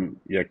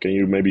yeah, can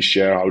you maybe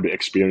share how the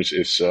experience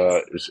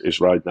is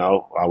right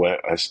now? How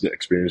has the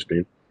experience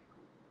been?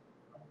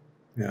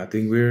 Yeah, I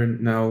think we're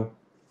now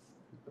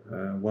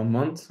 1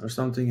 month or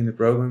something in the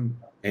program,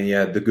 and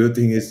yeah, the good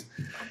thing is,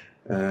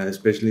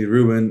 especially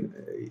Ruben,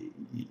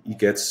 he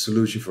gets a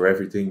solution for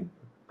everything,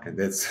 and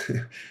that's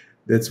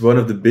that's one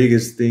of the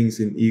biggest things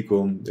in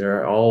ecom. There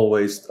are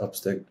always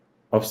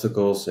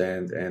obstacles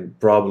and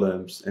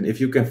problems, and if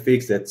you can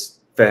fix that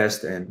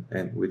fast and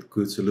with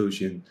good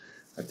solution,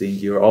 I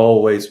think you're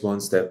always one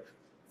step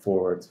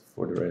forward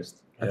for the rest.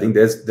 I Yeah. think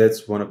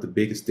that's one of the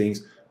biggest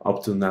things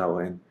up to now,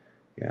 and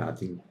yeah, I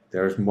think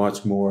there's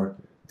much more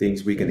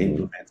things we can Mm,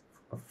 implement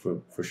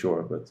for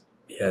sure. But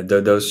Yeah,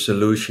 those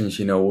solutions,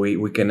 you know,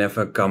 we can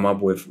never come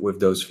up with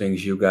those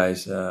things you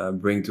guys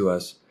bring to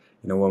us.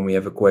 You know, when we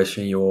have a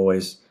question, you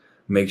always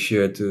make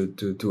sure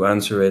to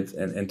answer it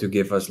and to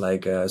give us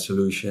like a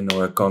solution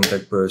or a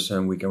contact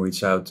person we can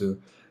reach out to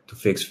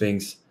fix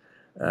things.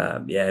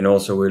 Yeah, and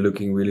also we're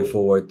looking really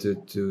forward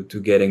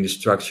to getting the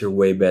structure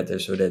way better.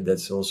 So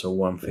that's also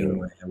one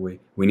thing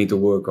we need to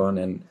work on,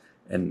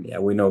 and yeah,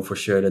 we know for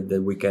sure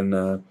that we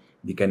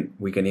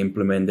can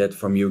implement that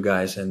from you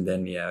guys, and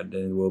then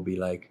then it will be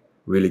like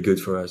really good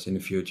for us in the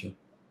future.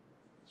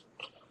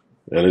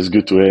 That is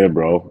good to hear,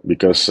 bro.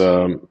 Because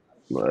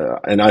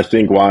and I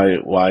think why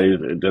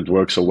that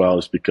works so well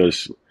is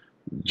because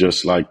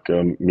just like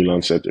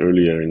Milan said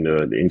earlier in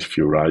the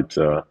interview, right?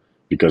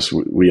 Because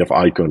we have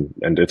Icon,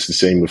 and that's the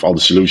same with all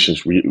the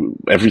solutions. We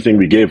everything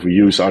we give, we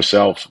use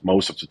ourselves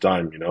most of the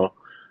time, you know,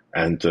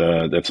 and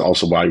that's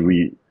also why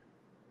we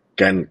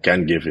can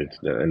give it,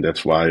 and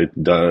that's why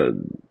the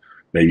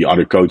maybe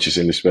other coaches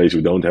in the space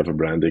who don't have a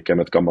brand, they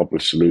cannot come up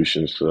with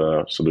solutions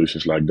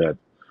like that.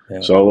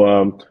 Yeah,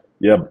 So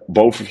yeah,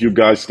 both of you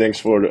guys, thanks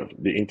for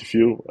the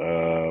interview.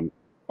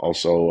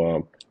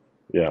 Also,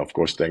 yeah, of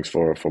course, thanks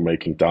for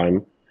making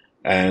time.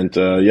 And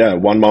yeah,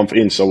 1 month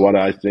in. So what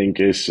I think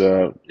is,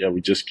 yeah,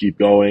 we just keep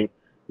going.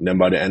 And then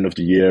by the end of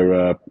the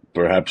year,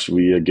 perhaps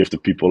we give the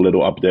people a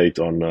little update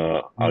on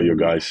how your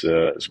guys'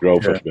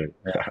 growth sure. has been.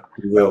 Yeah,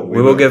 We we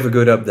will will. give a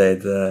good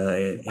update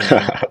in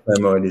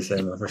November or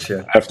December for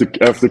sure. After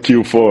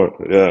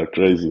Q4, yeah,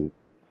 crazy.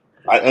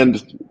 And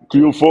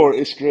Q4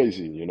 is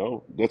crazy, you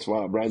know. That's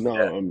why right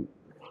now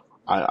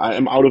I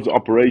am out of the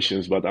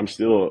operations, but I'm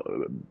still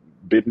a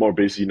bit more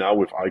busy now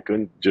with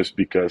Icon, just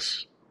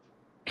because,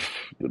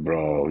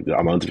 bro, the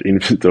amount of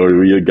inventory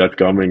we got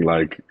coming,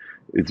 like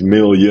it's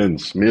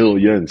millions,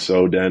 millions.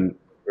 So then,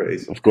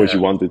 Crazy. of course, Yeah,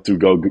 you want it to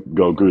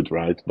go good,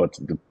 right? But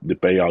the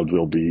payout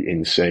will be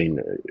insane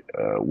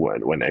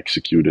when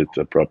executed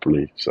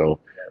properly. So,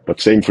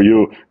 but same for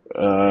you.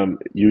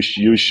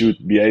 You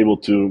should be able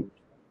to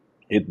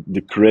hit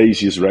the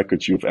craziest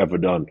records you've ever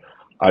done.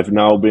 I've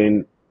now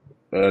been.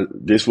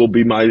 This will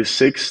be my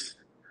sixth.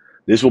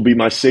 This will be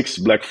my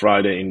sixth Black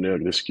Friday in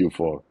this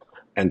Q4,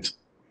 and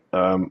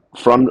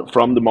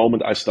from the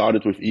moment I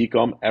started with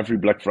ecom, every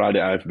Black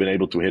Friday I've been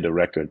able to hit a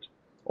record,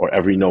 or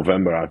every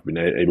November I've been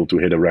able to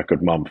hit a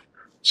record month.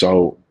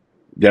 So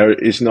there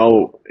is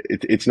no,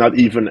 it's not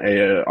even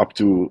up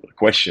to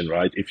question,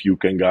 right? If you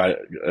can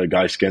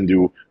guys can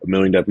do 1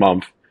 million that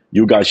month,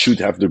 you guys should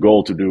have the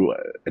goal to do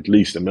at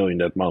least 1 million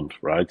that month,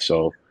 right?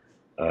 So,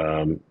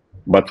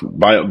 but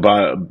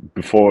by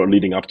before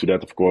leading up to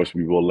that, of course,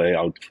 we will lay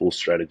out the full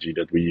strategy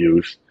that we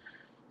use,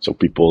 so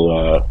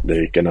people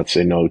they cannot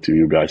say no to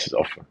you guys'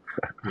 offer.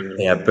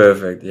 yeah,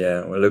 perfect.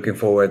 Yeah, we're looking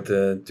forward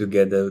to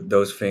get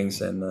those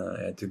things and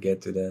to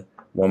get to the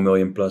 1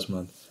 million plus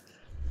month.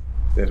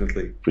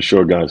 Definitely. For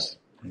sure, guys.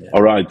 Yeah.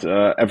 All right,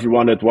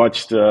 everyone that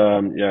watched,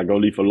 yeah, go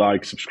leave a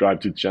like,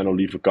 subscribe to the channel,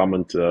 leave a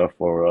comment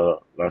for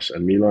Lars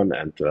and Milan,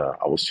 and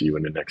I will see you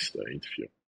in the next interview.